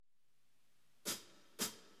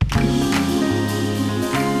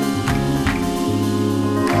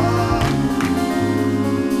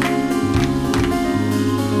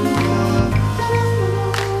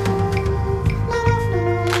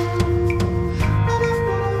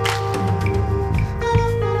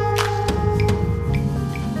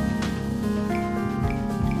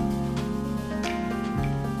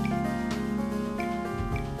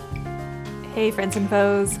Hey friends and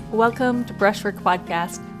foes, welcome to Brushwork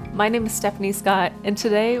Podcast. My name is Stephanie Scott, and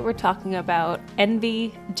today we're talking about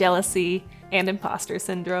envy, jealousy, and imposter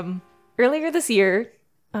syndrome. Earlier this year,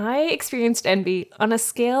 I experienced envy on a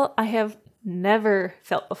scale I have never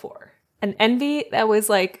felt before. An envy that was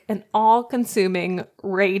like an all-consuming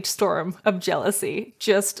rage storm of jealousy.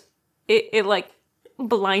 It like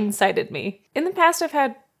blindsided me. In the past, I've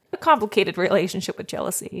had a complicated relationship with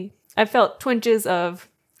jealousy. I've felt twinges of,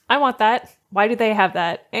 I want that. Why do they have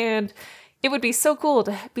that? And it would be so cool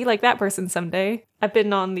to be like that person someday. I've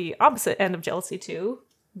been on the opposite end of jealousy too.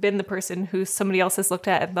 Been the person who somebody else has looked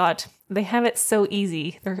at and thought, they have it so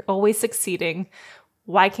easy. They're always succeeding.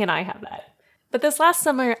 Why can't I have that? But this last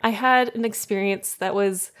summer, I had an experience that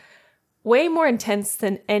was way more intense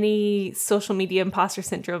than any social media imposter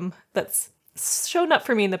syndrome that's shown up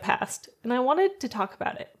for me in the past. And I wanted to talk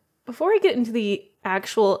about it. Before I get into the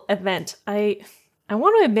actual event, I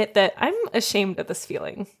want to admit that I'm ashamed of this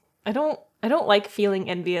feeling. I don't like feeling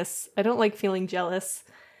envious. I don't like feeling jealous.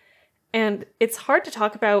 And it's hard to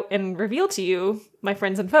talk about and reveal to you, my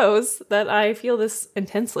friends and foes, that I feel this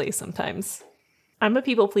intensely sometimes. I'm a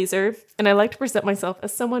people pleaser, and I like to present myself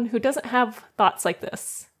as someone who doesn't have thoughts like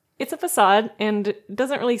this. It's a facade, and it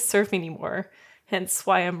doesn't really serve me anymore, hence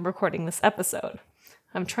why I'm recording this episode.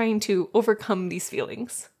 I'm trying to overcome these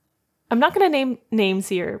feelings. I'm not going to name names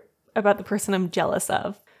here about the person I'm jealous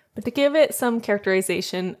of, but to give it some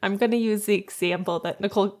characterization, I'm going to use the example that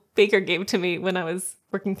Nicole Baker gave to me when I was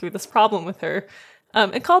working through this problem with her,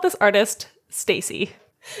 and call this artist Stacy.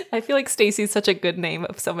 I feel like Stacy's such a good name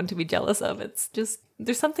of someone to be jealous of. It's just,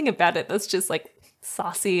 there's something about it that's just like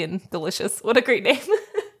saucy and delicious. What a great name.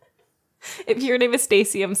 If your name is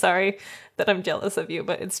Stacy, I'm sorry that I'm jealous of you,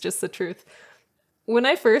 but it's just the truth. When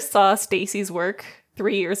I first saw Stacy's work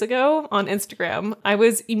 3 years ago on Instagram, I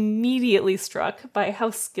was immediately struck by how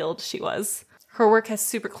skilled she was. Her work has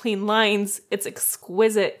super clean lines, it's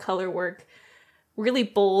exquisite color work, really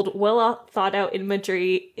bold, well thought out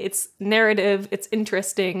imagery, it's narrative, it's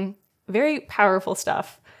interesting, very powerful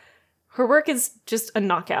stuff. Her work is just a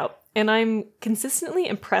knockout, and I'm consistently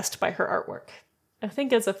impressed by her artwork. I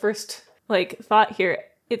think as a first thought here,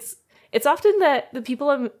 it's often that the people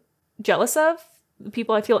I'm jealous of, the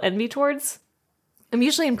people I feel envy towards, I'm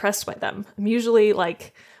usually impressed by them. I'm usually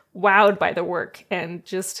wowed by their work, and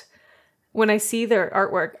just when I see their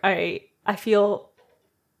artwork, I feel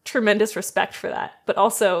tremendous respect for that. But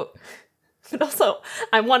also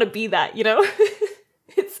I want to be that, you know?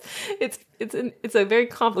 It's a very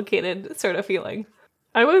complicated sort of feeling.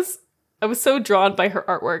 I was so drawn by her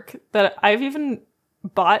artwork that I've even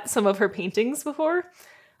bought some of her paintings before.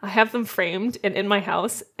 I have them framed and in my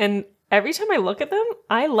house, and every time I look at them,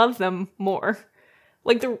 I love them more.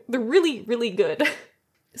 They're really, really good.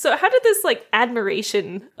 So how did this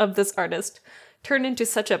admiration of this artist turn into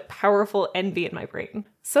such a powerful envy in my brain?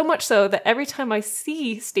 So much so that every time I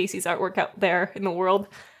see Stacy's artwork out there in the world,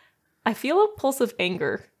 I feel a pulse of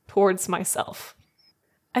anger towards myself.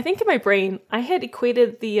 I think in my brain, I had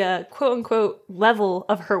equated the quote-unquote level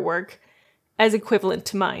of her work as equivalent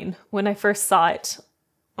to mine when I first saw it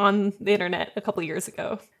on the internet a couple years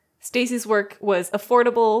ago. Stacy's work was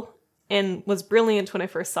affordable and was brilliant when I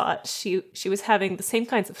first saw it. She was having the same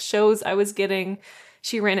kinds of shows I was getting.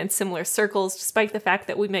 She ran in similar circles, despite the fact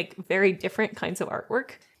that we make very different kinds of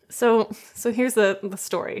artwork. So here's the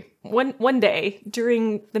story. One day,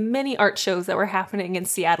 during the many art shows that were happening in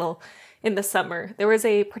Seattle in the summer, there was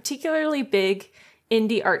a particularly big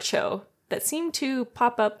indie art show that seemed to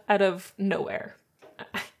pop up out of nowhere.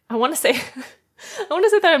 I want to say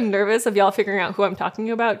that I'm nervous of y'all figuring out who I'm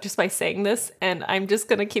talking about just by saying this, and I'm just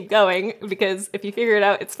gonna keep going, because if you figure it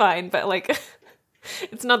out, it's fine, but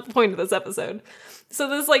it's not the point of this episode. So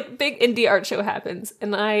this big indie art show happens,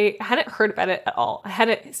 and I hadn't heard about it at all. I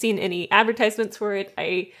hadn't seen any advertisements for it.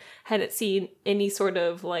 I hadn't seen any sort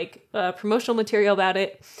of promotional material about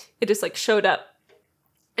it. It just showed up,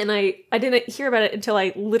 and I didn't hear about it until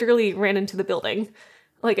I literally ran into the building.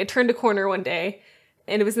 I turned a corner one day,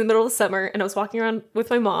 and it was in the middle of summer, and I was walking around with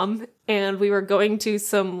my mom, and we were going to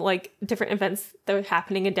some different events that were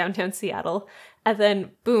happening in downtown Seattle. And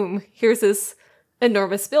then boom, here's this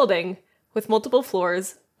enormous building with multiple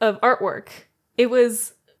floors of artwork. It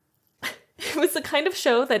was the kind of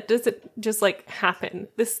show that doesn't just happen.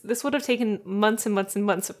 This would have taken months and months and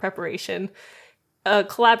months of preparation, a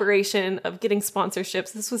collaboration, of getting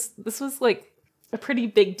sponsorships. This was a pretty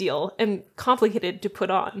big deal and complicated to put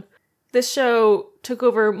on. This show took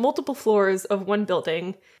over multiple floors of one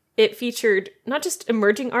building. It featured not just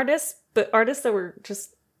emerging artists, but artists that were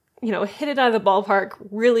just, hit it out of the ballpark,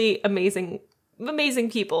 really amazing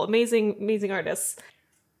people, amazing artists.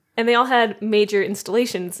 And they all had major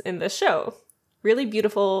installations in this show. Really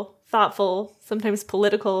beautiful, thoughtful, sometimes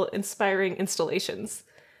political, inspiring installations.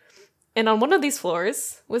 And on one of these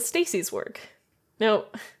floors was Stacy's work. Now,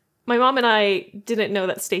 my mom and I didn't know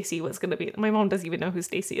that Stacy was going to be... My mom doesn't even know who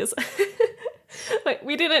Stacy is. Like,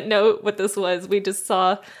 we didn't know what this was. We just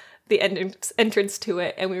saw the entrance to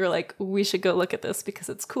it, and we were like, we should go look at this because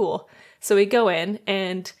it's cool. So we go in,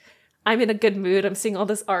 and I'm in a good mood. I'm seeing all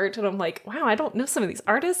this art, and I'm like, wow, I don't know some of these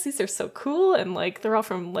artists. These are so cool, and like they're all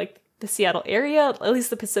from like the Seattle area, at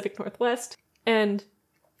least the Pacific Northwest. And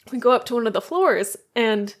we go up to one of the floors,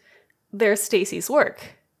 and there's Stacy's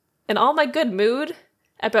work. And all my good mood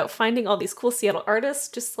about finding all these cool Seattle artists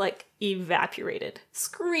just like evaporated,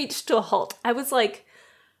 screeched to a halt. I was like,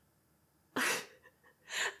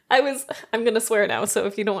 I'm gonna swear now, so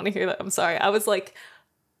if you don't want to hear that, I'm sorry. I was like,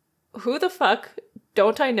 who the fuck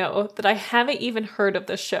don't I know that I haven't even heard of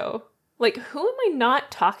this show? Like, who am I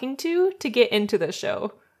not talking to get into this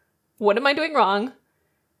show? What am I doing wrong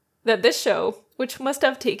that this show, which must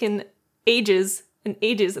have taken ages and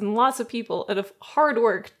ages and lots of people and of hard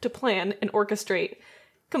work to plan and orchestrate,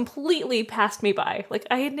 completely passed me by? Like,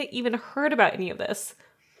 I hadn't even heard about any of this.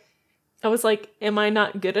 I was like, am I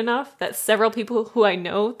not good enough that several people who I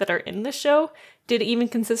know that are in this show didn't even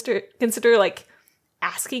consider like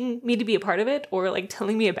asking me to be a part of it or like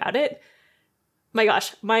telling me about it? My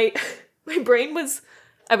gosh, my brain was,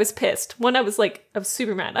 I was pissed. One, I was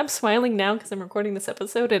super mad. I'm smiling now because I'm recording this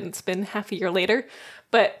episode and it's been half a year later,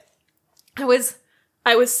 but I was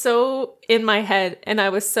so in my head and I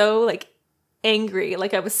was so like angry,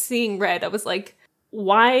 like I was seeing red. I was like,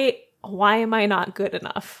 why am I not good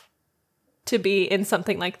enough to be in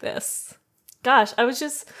something like this? Gosh, I was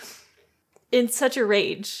just in such a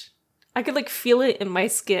rage. I could like feel it in my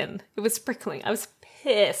skin. It was prickling. I was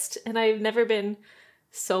pissed, and I've never been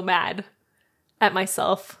so mad at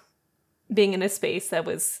myself being in a space that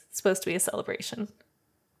was supposed to be a celebration.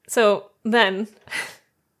 So then,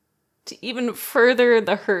 to even further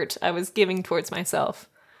the hurt I was giving towards myself,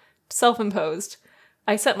 self-imposed,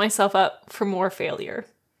 I set myself up for more failure.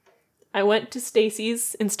 I went to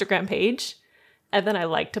Stacy's Instagram page, and then I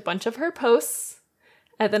liked a bunch of her posts,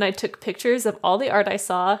 and then I took pictures of all the art I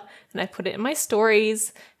saw, and I put it in my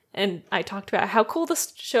stories, and I talked about how cool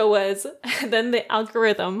this show was, and then the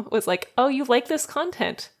algorithm was like, oh, you like this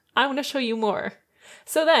content. I want to show you more.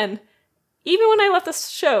 So then, even when I left the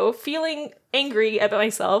show feeling angry about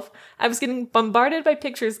myself, I was getting bombarded by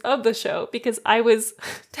pictures of the show because I was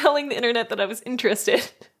telling the internet that I was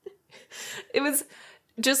interested. It was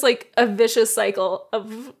just like a vicious cycle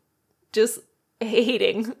of just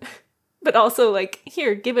hating, but also like,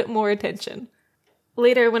 here, give it more attention.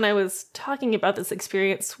 Later, when I was talking about this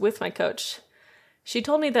experience with my coach, she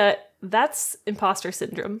told me that that's imposter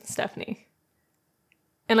syndrome, Stephanie.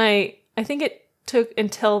 And I think it took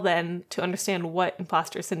until then to understand what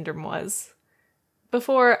imposter syndrome was.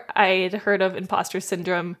 Before, I had heard of imposter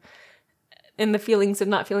syndrome and the feelings of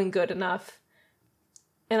not feeling good enough,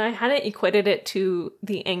 and I hadn't equated it to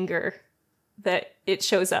the anger that it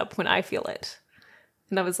shows up when I feel it.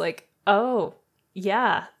 And I was like, oh,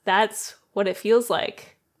 yeah, that's what it feels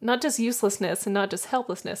like. Not just uselessness and not just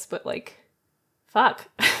helplessness, but like, fuck.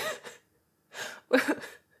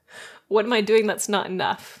 What am I doing that's not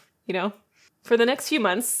enough, you know? For the next few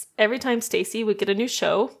months, every time Stacy would get a new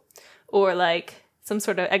show or like some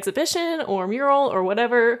sort of exhibition or mural or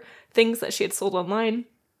whatever, things that she had sold online,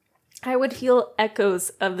 I would feel echoes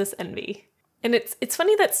of this envy. And it's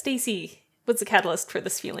funny that Stacy was the catalyst for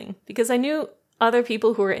this feeling, because I knew other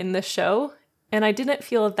people who were in this show and I didn't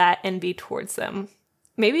feel that envy towards them.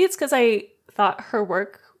 Maybe it's because I thought her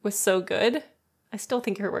work was so good. I still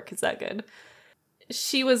think her work is that good.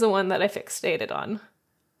 She was the one that I fixated on.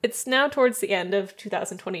 It's now towards the end of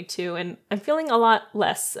 2022, and I'm feeling a lot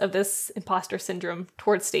less of this imposter syndrome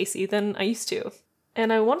towards Stacy than I used to.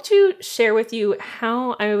 And I want to share with you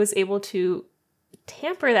how I was able to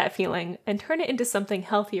tamper that feeling and turn it into something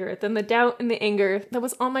healthier than the doubt and the anger that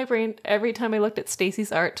was on my brain every time I looked at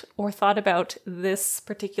Stacy's art or thought about this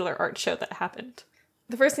particular art show that happened.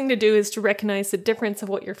 The first thing to do is to recognize the difference of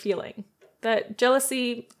what you're feeling. That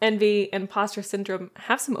jealousy, envy, and imposter syndrome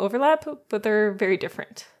have some overlap, but they're very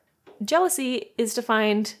different. Jealousy is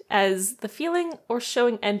defined as the feeling or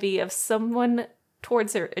showing envy of someone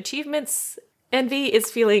towards their achievements. Envy is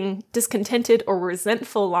feeling discontented or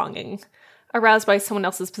resentful longing, aroused by someone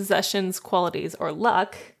else's possessions, qualities, or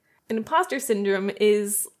luck. And imposter syndrome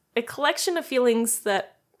is a collection of feelings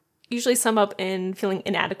that usually sum up in feeling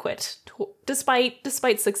inadequate,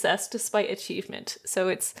 despite success, despite achievement. So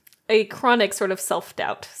it's a chronic sort of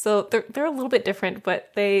self-doubt. So they're a little bit different,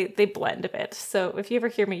 but they blend a bit. So if you ever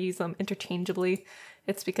hear me use them interchangeably,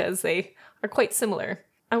 it's because they are quite similar.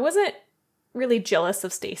 I wasn't really jealous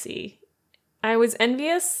of Stacy. I was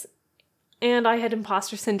envious, and I had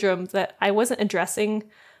imposter syndrome that I wasn't addressing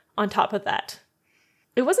on top of that.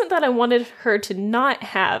 It wasn't that I wanted her to not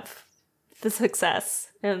have the success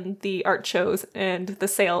and the art shows and the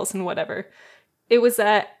sales and whatever. It was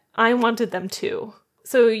that I wanted them too.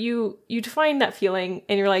 So you define that feeling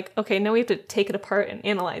and you're like, okay, now we have to take it apart and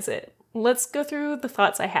analyze it. Let's go through the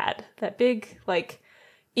thoughts I had. That big, like,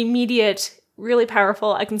 immediate, really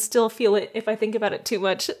powerful, I can still feel it if I think about it too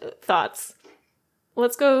much thoughts.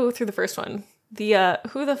 Let's go through the first one. The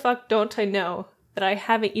who the fuck don't I know that I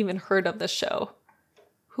haven't even heard of this show?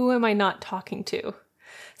 Who am I not talking to?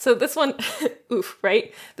 So this one, oof,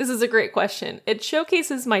 right? This is a great question. It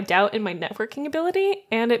showcases my doubt in my networking ability,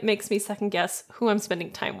 and it makes me second guess who I'm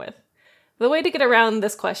spending time with. The way to get around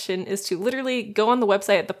this question is to literally go on the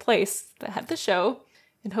website at the place that had the show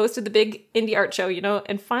and hosted the big indie art show,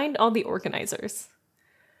 and find all the organizers.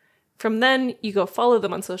 From then, you go follow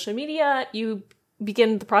them on social media, you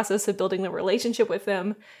begin the process of building the relationship with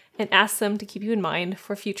them, and ask them to keep you in mind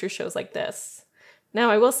for future shows like this. Now,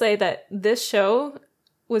 I will say that this show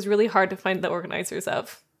was really hard to find the organizers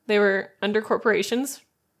of. They were under corporations.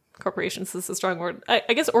 Corporations is a strong word.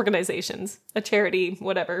 I guess organizations, a charity,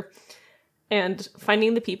 whatever. And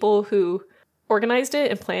finding the people who organized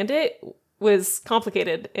it and planned it was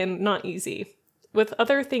complicated and not easy. With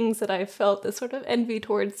other things that I felt this sort of envy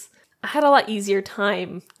towards, I had a lot easier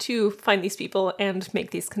time to find these people and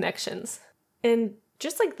make these connections. And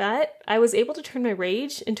just like that, I was able to turn my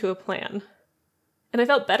rage into a plan. And I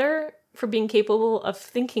felt better for being capable of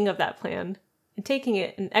thinking of that plan and taking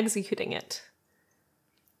it and executing it.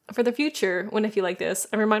 For the future, when I feel like this,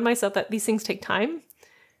 I remind myself that these things take time,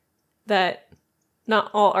 that not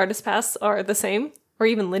all artist paths are the same or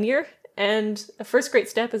even linear, and a first great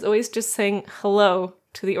step is always just saying hello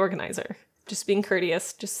to the organizer, just being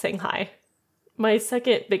courteous, just saying hi. My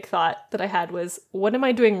second big thought that I had was, what am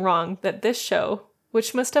I doing wrong that this show,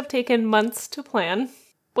 which must have taken months to plan,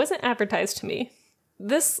 wasn't advertised to me?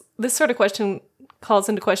 This sort of question calls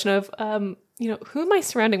into question of, who am I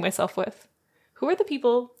surrounding myself with? Who are the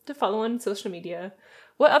people to follow on social media?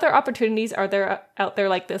 What other opportunities are there out there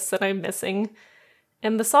like this that I'm missing?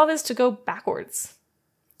 And the solve is to go backwards.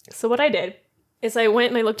 So what I did is I went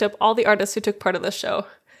and I looked up all the artists who took part of this show,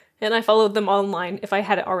 and I followed them online if I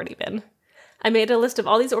hadn't already been. I made a list of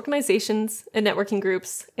all these organizations and networking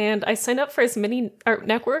groups, and I signed up for as many art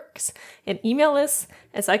networks and email lists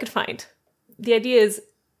as I could find. The idea is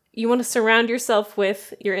you want to surround yourself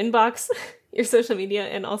with your inbox, your social media,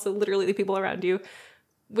 and also literally the people around you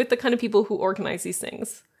with the kind of people who organize these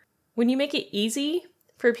things. When you make it easy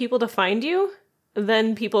for people to find you,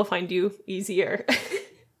 then people find you easier.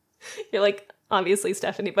 You're like, obviously,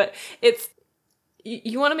 Stephanie, but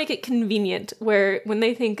you want to make it convenient where when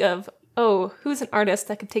they think of, oh, who's an artist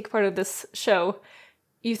that could take part of this show,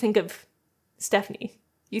 you think of Stephanie,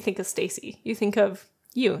 you think of Stacy, you think of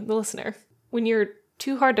you, the listener. When you're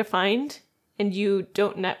too hard to find and you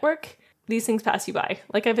don't network, these things pass you by,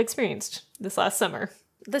 like I've experienced this last summer.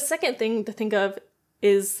 The second thing to think of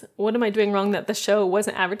is, what am I doing wrong that the show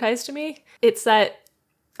wasn't advertised to me? It's that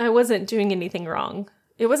I wasn't doing anything wrong.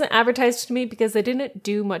 It wasn't advertised to me because they didn't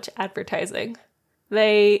do much advertising.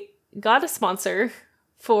 They got a sponsor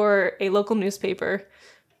for a local newspaper,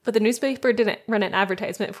 but the newspaper didn't run an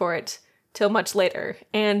advertisement for it till much later,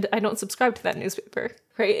 and I don't subscribe to that newspaper,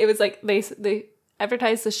 right? It was like they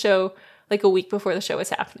advertised the show like a week before the show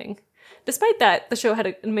was happening. Despite that, the show had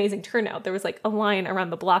an amazing turnout. There was like a line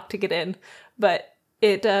around the block to get in, but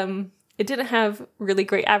it didn't have really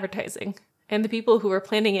great advertising, and the people who were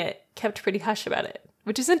planning it kept pretty hush about it,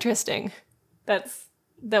 which is interesting. That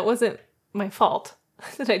wasn't my fault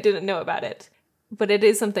that I didn't know about it, but it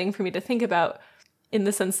is something for me to think about, in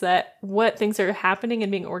the sense that what things are happening and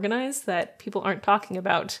being organized that people aren't talking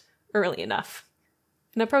about early enough.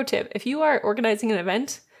 And a pro tip, if you are organizing an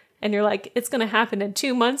event and you're like, it's going to happen in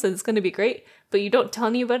 2 months and it's going to be great, but you don't tell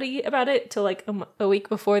anybody about it till like a week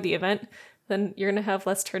before the event, then you're going to have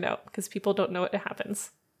less turnout because people don't know it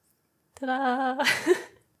happens. Ta-da!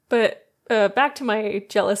 But back to my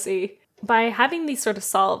jealousy. By having these sort of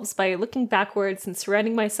solves, by looking backwards and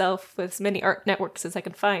surrounding myself with as many art networks as I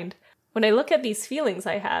can find, when I look at these feelings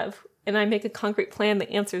I have, and I make a concrete plan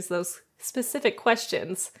that answers those specific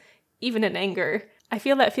questions, even in anger, I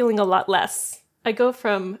feel that feeling a lot less. I go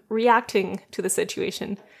from reacting to the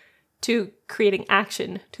situation to creating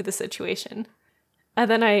action to the situation.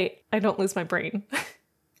 And then I don't lose my brain.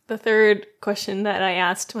 The third question that I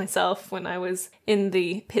asked myself when I was in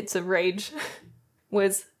the pits of rage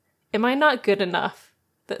was, am I not good enough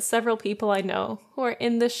that several people I know who are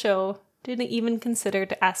in this show didn't even consider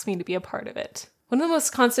to ask me to be a part of it? One of the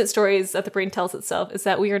most constant stories that the brain tells itself is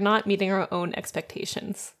that we are not meeting our own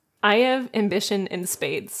expectations. I have ambition in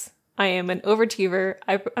spades. I am an overachiever.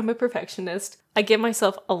 I'm a perfectionist. I give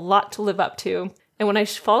myself a lot to live up to. And when I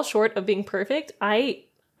fall short of being perfect, I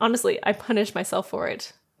punish myself for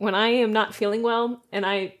it. When I am not feeling well and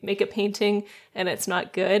I make a painting and it's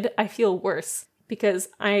not good, I feel worse because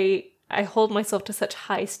I hold myself to such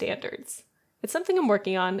high standards. It's something I'm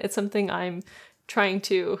working on. It's something I'm trying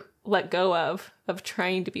to let go of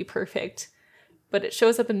trying to be perfect. But it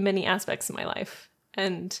shows up in many aspects of my life.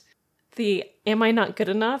 And the am I not good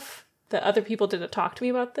enough, that other people didn't talk to me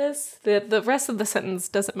about this, the rest of the sentence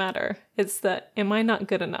doesn't matter. It's the am I not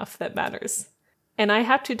good enough that matters. And I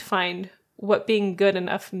have to define what being good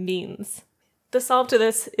enough means. The solve to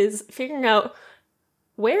this is figuring out,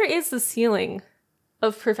 where is the ceiling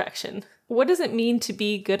of perfection? What does it mean to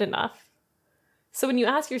be good enough? So when you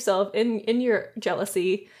ask yourself in your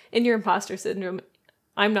jealousy, in your imposter syndrome,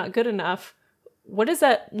 I'm not good enough, what does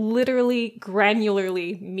that literally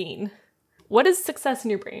granularly mean? What is success in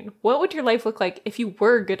your brain? What would your life look like if you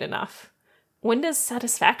were good enough? When does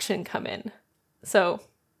satisfaction come in? So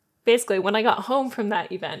basically, when I got home from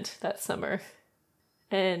that event that summer,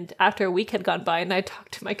 and after a week had gone by and I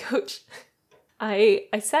talked to my coach, I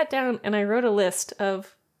sat down and I wrote a list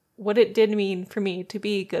of what it did mean for me to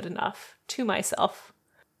be good enough to myself.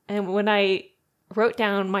 And when I wrote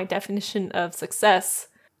down my definition of success,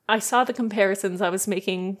 I saw the comparisons I was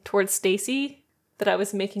making towards Stacy that I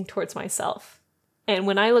was making towards myself. And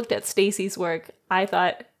when I looked at Stacy's work, I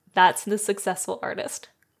thought, that's the successful artist.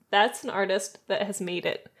 That's an artist that has made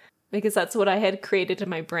it. Because that's what I had created in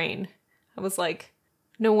my brain. I was like,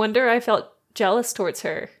 no wonder I felt jealous towards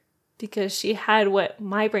her. Because she had what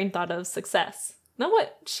my brain thought of success. Not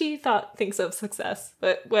what she thinks of success,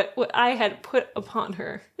 but what I had put upon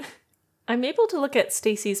her. I'm able to look at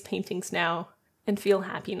Stacy's paintings now and feel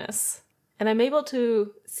happiness. And I'm able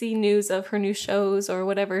to see news of her new shows or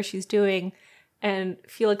whatever she's doing and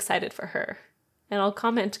feel excited for her. And I'll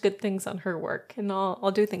comment good things on her work and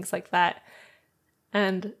I'll do things like that.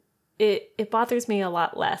 And it bothers me a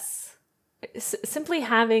lot less. Simply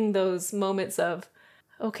having those moments of,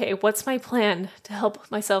 okay, what's my plan to help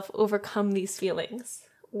myself overcome these feelings?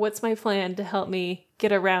 What's my plan to help me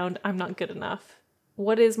get around I'm not good enough?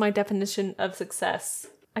 What is my definition of success?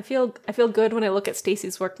 I feel good when I look at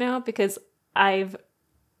Stacy's work now because I've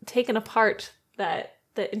taken apart the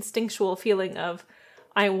instinctual feeling of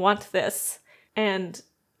I want this, and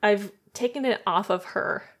I've taken it off of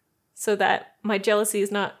her so that my jealousy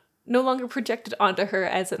is no longer projected onto her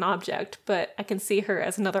as an object, but I can see her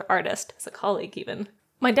as another artist, as a colleague even.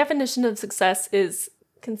 My definition of success is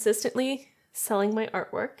consistently selling my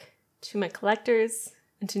artwork to my collectors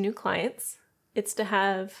and to new clients. It's to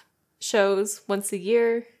have shows once a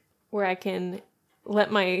year where I can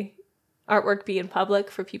let my artwork be in public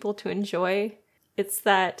for people to enjoy. It's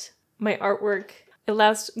that my artwork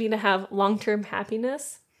allows me to have long-term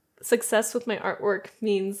happiness. Success with my artwork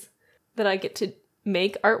means that I get to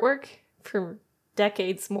make artwork for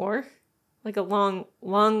decades more, like a long,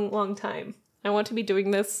 long, long time. I want to be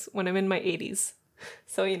doing this when I'm in my 80s.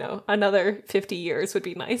 So, another 50 years would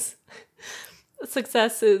be nice.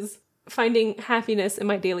 Success is finding happiness in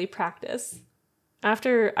my daily practice.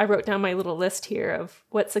 After I wrote down my little list here of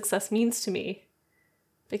what success means to me,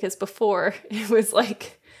 because before it was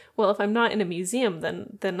like, well, if I'm not in a museum,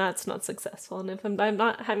 then that's not successful. And if I'm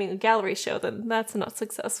not having a gallery show, then that's not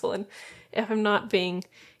successful. And if I'm not being,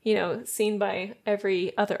 seen by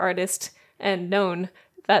every other artist and known,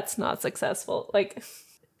 that's not successful. Like,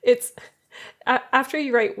 it's after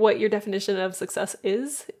you write what your definition of success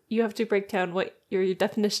is, you have to break down what your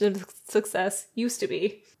definition of success used to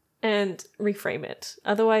be and reframe it.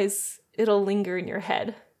 Otherwise, it'll linger in your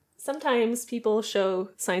head. Sometimes people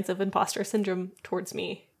show signs of imposter syndrome towards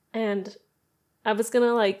me. And I was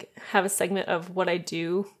gonna have a segment of what I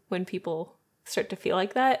do when people start to feel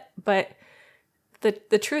like that. But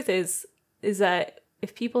the truth is that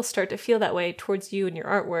if people start to feel that way towards you and your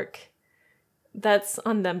artwork, that's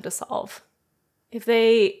on them to solve. If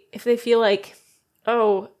they feel like,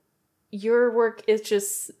 oh, your work is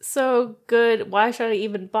just so good, why should I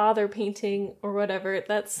even bother painting or whatever,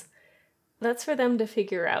 that's for them to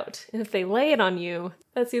figure out. And if they lay it on you,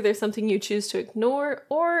 that's either something you choose to ignore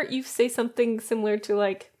or you say something similar to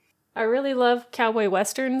I really love cowboy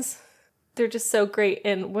westerns. They're just so great.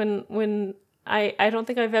 And when I don't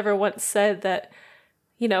think I've ever once said that,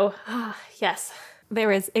 yes,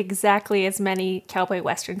 There is exactly as many cowboy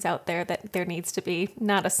westerns out there that there needs to be.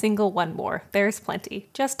 Not a single one more. There's plenty.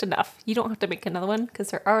 Just enough. You don't have to make another one because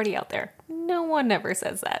they're already out there. No one ever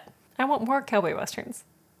says that. I want more cowboy westerns.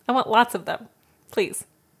 I want lots of them. Please,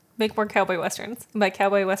 make more cowboy westerns. And by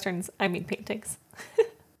cowboy westerns, I mean paintings.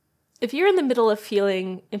 If you're in the middle of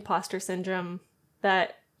feeling imposter syndrome,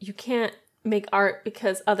 that you can't make art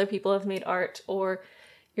because other people have made art, or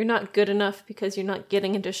you're not good enough because you're not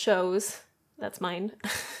getting into shows, that's mine,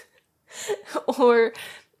 or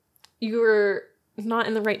you're not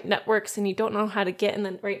in the right networks and you don't know how to get in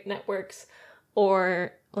the right networks,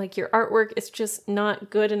 or like your artwork is just not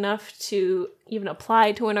good enough to even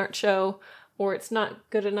apply to an art show, or it's not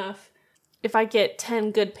good enough. If I get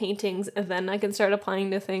 10 good paintings and then I can start applying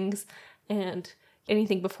to things, and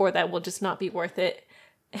anything before that will just not be worth it.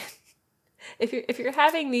 If you're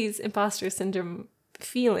having these imposter syndrome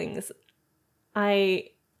feelings, I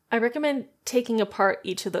recommend taking apart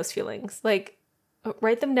each of those feelings. Like,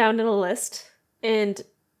 write them down in a list and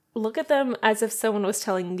look at them as if someone was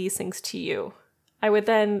telling these things to you. I would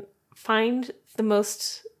then find the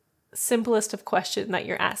most simplest of question that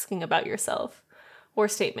you're asking about yourself or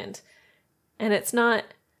statement. And it's not,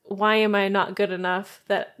 why am I not good enough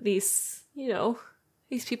that these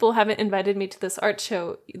people haven't invited me to this art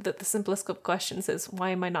show? That the simplest of questions is,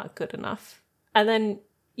 why am I not good enough? And then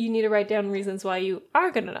you need to write down reasons why you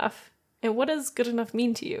are good enough. And what does good enough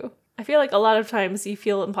mean to you? I feel like a lot of times you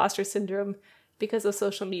feel imposter syndrome because of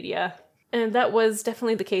social media. And that was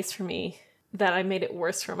definitely the case for me, that I made it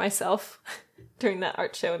worse for myself during that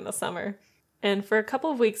art show in the summer. And for a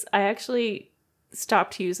couple of weeks, I actually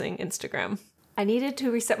stopped using Instagram. I needed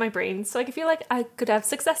to reset my brain so I could feel like I could have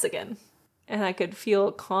success again. And I could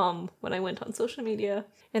feel calm when I went on social media.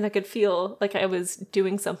 And I could feel like I was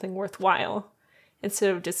doing something worthwhile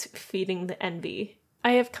instead of just feeding the envy.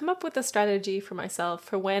 I have come up with a strategy for myself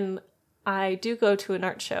for when I do go to an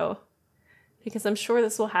art show, because I'm sure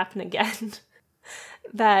this will happen again,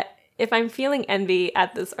 that if I'm feeling envy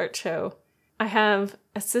at this art show, I have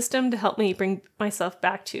a system to help me bring myself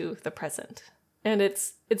back to the present. And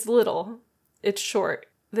it's little, it's short.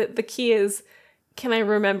 The key is, can I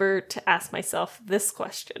remember to ask myself this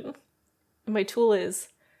question? And my tool is,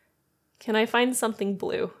 can I find something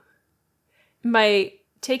blue? By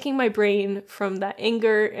taking my brain from that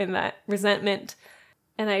anger and that resentment,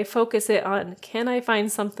 and I focus it on, can I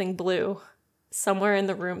find something blue somewhere in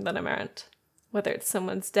the room that I'm at? Whether it's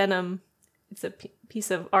someone's denim, it's a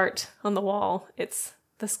piece of art on the wall, it's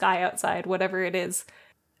the sky outside, whatever it is.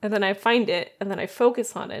 And then I find it, and then I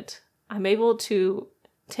focus on it. I'm able to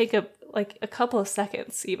take a couple of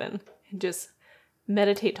seconds even, and just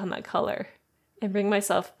meditate on that color and bring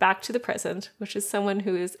myself back to the present, which is someone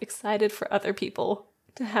who is excited for other people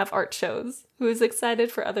to have art shows, who is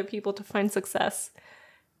excited for other people to find success,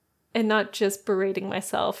 and not just berating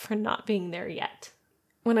myself for not being there yet.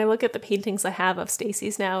 When I look at the paintings I have of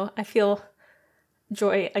Stacy's now, I feel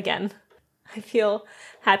joy again. I feel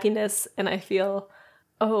happiness, and I feel,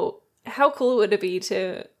 oh, how cool would it be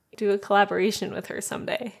to do a collaboration with her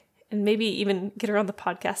someday? And maybe even get her on the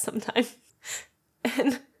podcast sometime.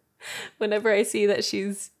 And whenever I see that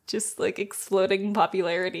she's just like exploding in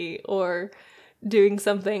popularity, or doing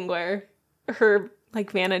something where her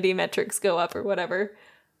like vanity metrics go up or whatever,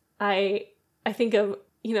 I think of,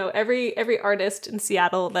 every artist in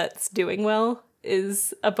Seattle that's doing well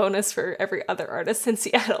is a bonus for every other artist in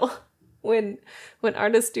Seattle. When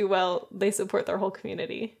artists do well, they support their whole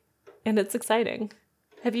community. And it's exciting.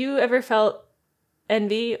 Have you ever felt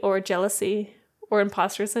envy or jealousy or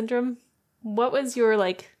imposter syndrome? What was your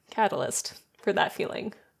catalyst for that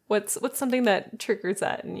feeling? What's something that triggers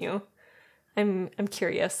that in you? I'm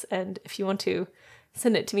curious, and if you want to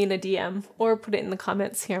send it to me in a DM or put it in the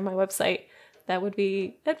comments here on my website, that'd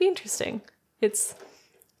be interesting. It's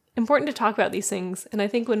important to talk about these things, and I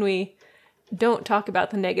think when we don't talk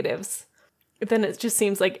about the negatives, then it just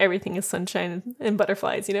seems like everything is sunshine and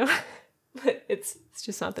butterflies, But it's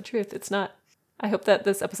just not the truth. It's not. I hope that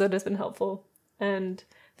this episode has been helpful, and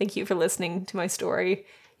thank you for listening to my story,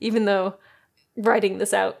 even though writing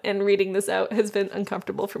this out and reading this out has been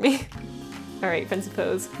uncomfortable for me. All right, friends and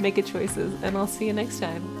foes, make good choices, and I'll see you next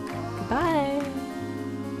time. Goodbye.